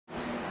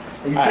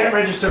You can't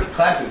register for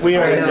classes. We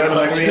are in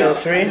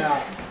 303.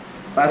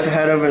 About to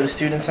head over to the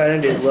student center,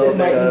 do a little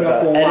bit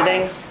of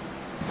editing.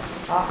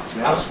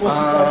 I was supposed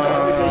to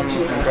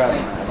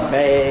Grab my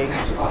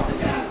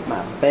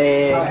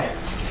bag.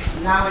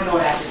 Now I know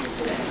what I have to do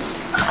today.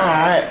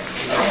 Alright.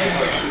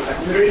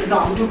 No,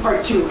 I'm gonna do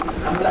part 2.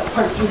 I'm gonna let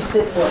part 3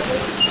 sit for a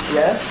bit.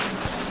 Yeah?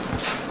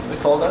 Is it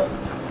cold out?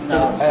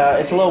 No.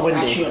 It's a little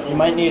windy. You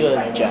might need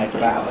a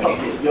jacket.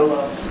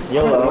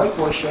 YOLO. White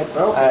boy shit,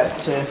 bro. Alright,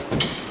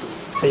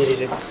 take it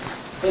easy.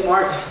 Hey,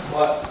 Mark.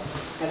 What?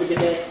 Have a good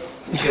day.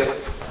 This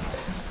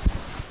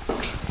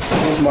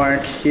is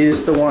Mark.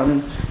 He's the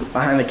one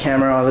behind the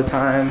camera all the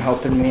time,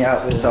 helping me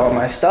out with all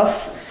my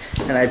stuff,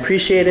 and I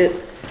appreciate it.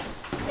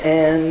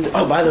 And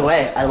oh, by the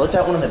way, I looked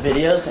at one of the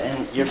videos,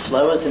 and your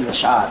flow is in the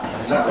shot.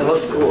 It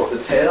looks cool. The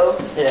tail?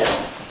 Yeah.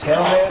 The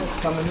tail man is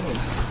coming in.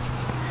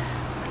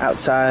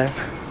 Outside.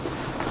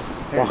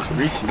 It's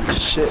greasy as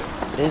shit.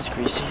 It is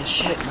greasy as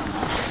shit.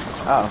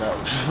 Oh.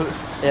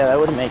 Yeah, that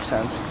wouldn't make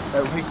sense.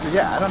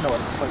 Yeah, I don't know what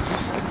the fuck you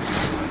said.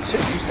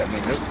 Shit, you said me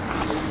this.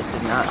 It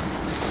did not.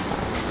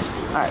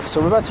 Alright,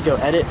 so we're about to go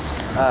edit.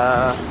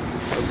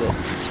 What is it?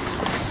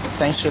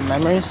 Thanks for the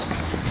memories.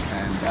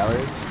 And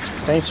Valerie.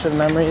 Thanks for the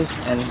memories.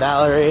 And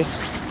Valerie.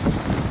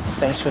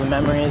 Thanks for the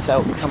memories. That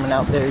will be coming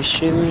out very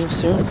soon.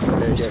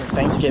 Very soon.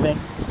 Thanksgiving.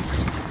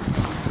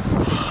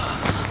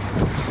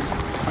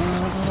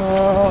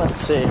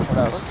 Let's see. What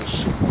else?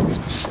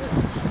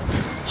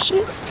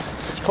 Shit.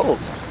 It's cold.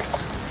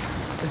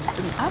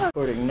 I'm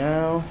recording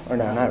now. Or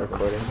no, not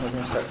recording. We're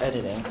going to start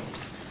editing.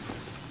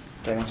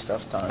 Getting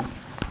stuff done.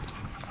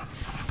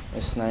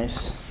 It's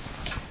nice.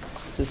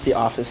 This is the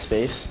office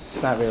space.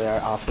 It's not really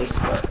our office,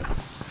 but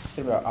it's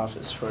gonna be our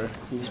office for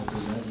these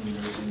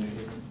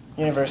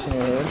University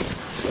of New Haven.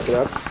 Look it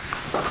up.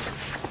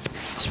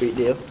 Sweet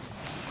deal.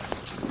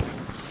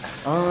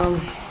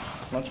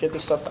 Let's get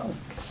this stuff done.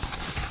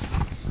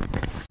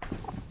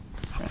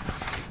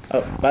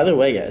 Oh, by the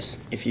way, guys,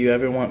 if you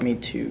ever want me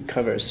to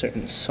cover a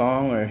certain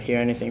song or hear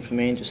anything from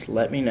me, just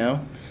let me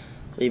know.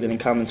 Leave it in the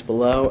comments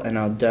below, and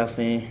I'll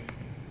definitely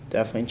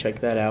check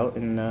that out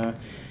and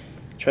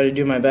try to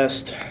do my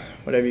best,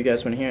 whatever you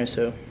guys want to hear.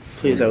 So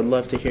please, I would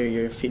love to hear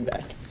your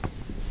feedback.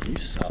 You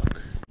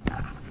suck.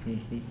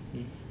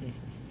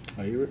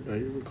 Are you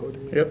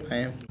recording me? Yep, I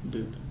am.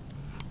 Boop.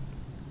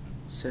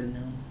 Said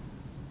no.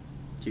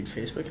 Dude,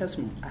 Facebook has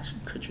some, actually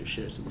Kutcher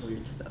shares some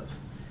weird stuff.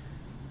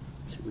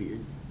 It's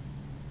weird.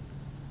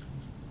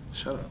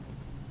 Shut up.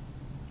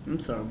 I'm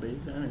sorry, babe.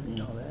 I didn't mean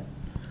all that.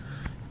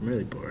 I'm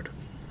really bored.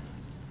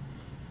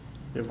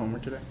 You have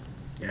homework today?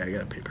 Yeah, I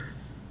got a paper.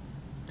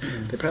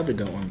 They probably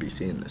don't want to be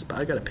seeing this, but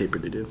I got a paper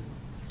to do.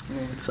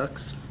 It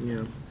sucks, you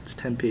know. It's a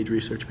 10-page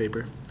research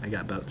paper. I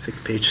got about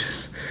 6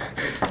 pages.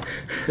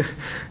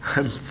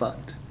 I'm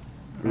fucked.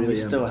 Really, we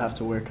still have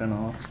to work on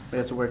all. We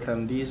have to work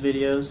on these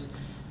videos.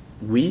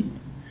 We?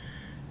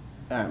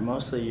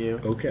 Mostly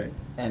you. Okay.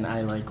 And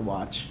I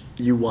watch.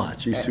 You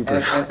watch. You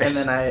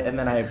supervise. And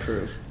then I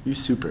approve. You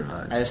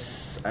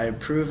supervise. I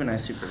approve and I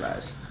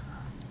supervise.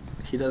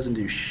 He doesn't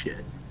do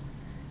shit.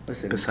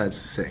 Listen. Besides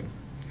sing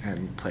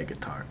and play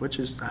guitar, which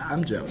is,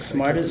 I'm jealous.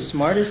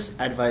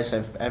 Smartest advice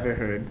I've ever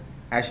heard.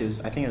 Actually,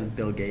 I think it was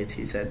Bill Gates.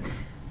 He said.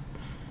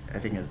 I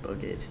think it was Bill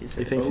Gates. He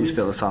said. He thinks he's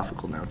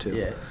philosophical now too.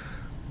 Yeah.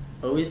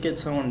 Always get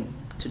someone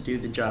to do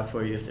the job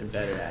for you if they're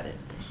better at it.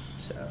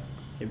 So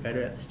you're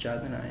better at this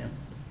job than I am.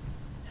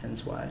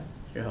 Hence why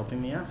you're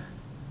helping me out.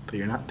 But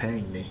you're not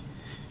paying me.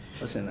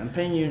 Listen, I'm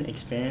paying you an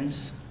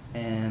experience,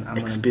 and I'm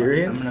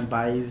gonna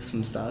buy you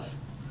some stuff.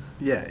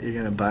 Yeah, you're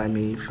gonna buy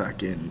me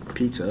fucking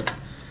pizza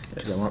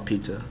because I want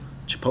pizza.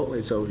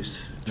 Chipotle's always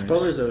nice.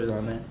 Chipotle's always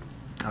on there.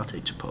 I'll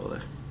take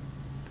Chipotle.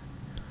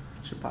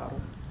 Chipotle.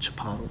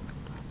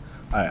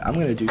 Alright, I'm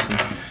gonna do some.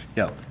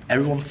 Yo,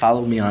 everyone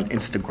follow me on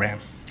Instagram.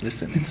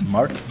 Listen, it's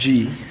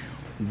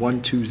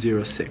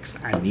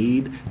MarkG1206. I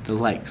need the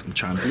likes. I'm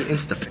trying to be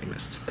Insta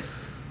famous.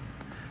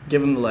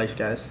 Give him the likes,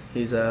 guys.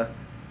 He's I'm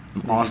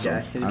awesome.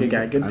 Guy. He's a good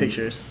guy. Good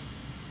pictures.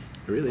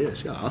 It really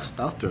is. Yeah, I'll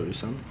throw you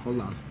some. Hold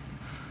on.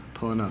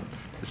 Pulling up.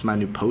 This is my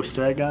new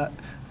poster I got.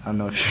 I don't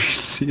know if you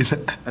can see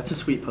that. That's a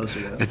sweet poster,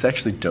 though. It's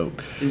actually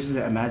dope. This is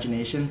the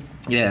imagination.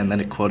 Yeah, and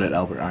then it quoted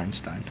Albert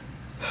Einstein.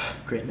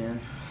 Great man.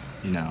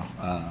 You know,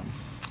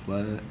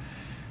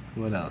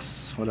 what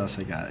else? What else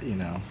I got? You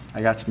know,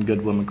 I got some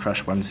good Woman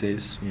Crush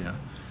Wednesdays. You know.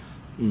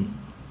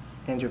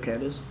 Andrew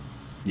Candace.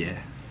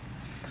 Yeah.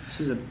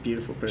 She's a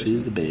beautiful person.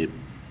 She's the babe.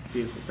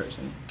 Beautiful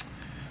person.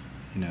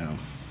 You know,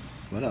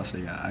 what else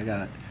I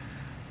got?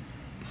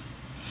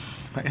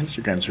 My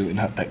Instagram's really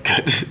not that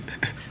good.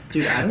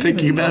 Dude, I don't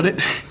Thinking about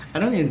it. I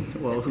don't even.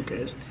 Well, who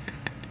cares?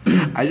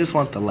 I just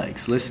want the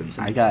likes. Listen,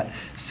 I got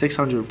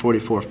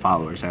 644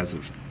 followers as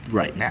of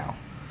right now.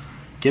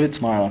 Give it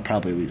tomorrow, I'll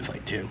probably lose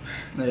 2.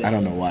 Yeah. I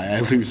don't know why I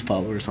lose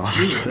followers all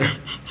the time.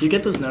 You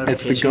get those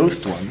notifications. It's the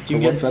ghost ones. The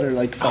ones that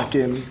are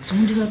fucking.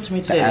 Someone did that to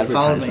me today. They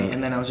followed me,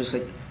 and then I was just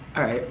like,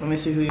 all right, let me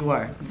see who you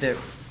are. Their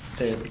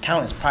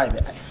account is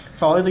private.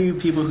 for all of you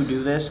people who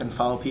do this and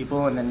follow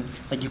people, and then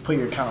like you put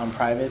your account on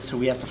private, so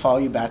we have to follow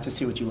you back to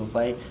see what you look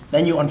like.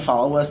 Then you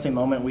unfollow us the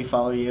moment we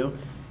follow you.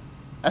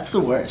 That's the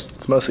worst.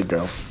 It's mostly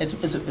girls.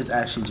 It's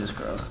actually just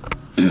girls.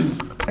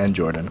 And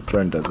Jordan.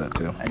 Jordan does that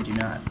too. I do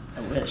not.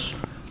 I wish.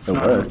 It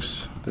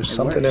works. There's It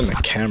something works. in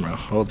the camera.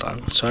 Hold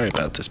on. Sorry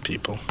about this,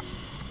 people.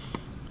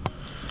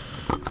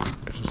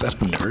 Is that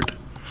a nerd?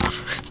 I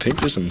think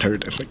there's a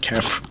nerd in the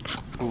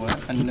camera. What?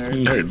 A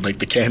nerd? Nerd, like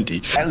the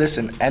candy. And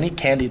listen, any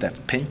candy that's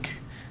pink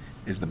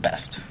is the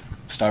best.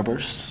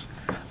 Starbursts,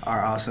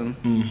 Are awesome.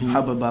 Mhm.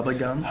 Hubba Bubba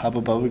gum.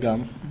 Hubba Bubba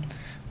gum.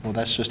 Well,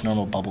 that's just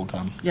normal bubble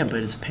gum. Yeah, but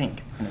it's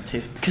pink and it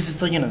tastes because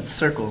it's like in a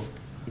circle.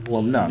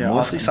 Well, no, They're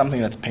mostly awesome.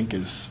 something that's pink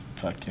is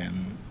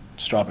fucking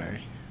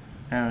strawberry.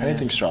 Oh, yeah.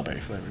 Anything strawberry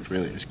flavored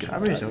really is good.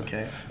 Strawberry's But-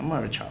 okay. I'm more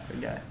of a chocolate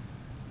guy.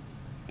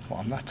 Well,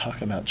 I'm not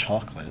talking about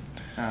chocolate.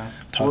 Oh.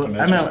 Talking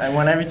Well, about just-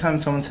 when every time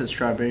someone says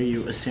strawberry,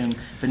 you assume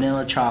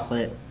vanilla,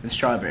 chocolate, and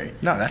strawberry.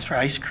 No, that's for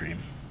ice cream.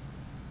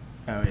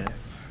 Oh yeah.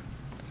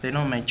 They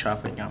don't make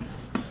chocolate gum.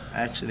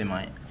 Actually, they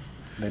might.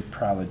 They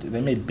probably do.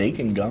 They made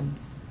bacon gum.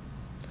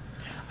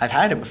 I've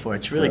had it before.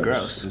 It's really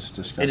Gross. gross. It's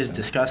disgusting. It is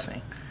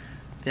disgusting.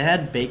 They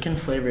had bacon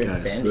flavored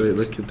Guys, Band-Aids.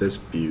 look at this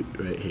beaut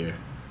right here.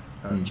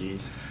 Oh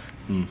jeez.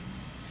 Mm.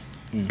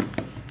 Mm.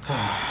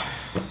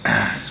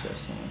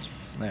 Interesting.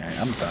 There,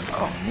 I'm done.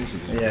 Oh,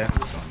 Yeah.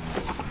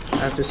 I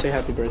have to say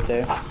happy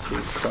birthday to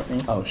Courtney.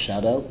 Oh,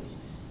 shout out?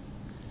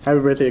 Happy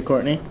birthday to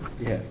Courtney.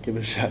 Yeah, give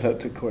a shout out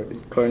to Courtney.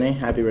 Courtney,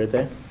 happy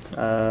birthday.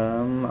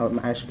 I'm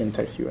actually gonna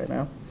text you right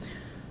now.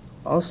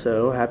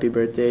 Also, happy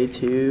birthday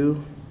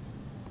to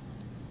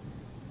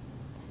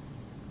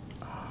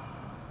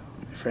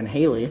my friend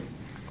Haley.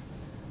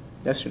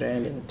 Yesterday I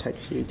didn't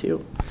text you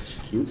too. She's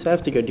cute. So I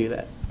have to go do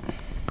that.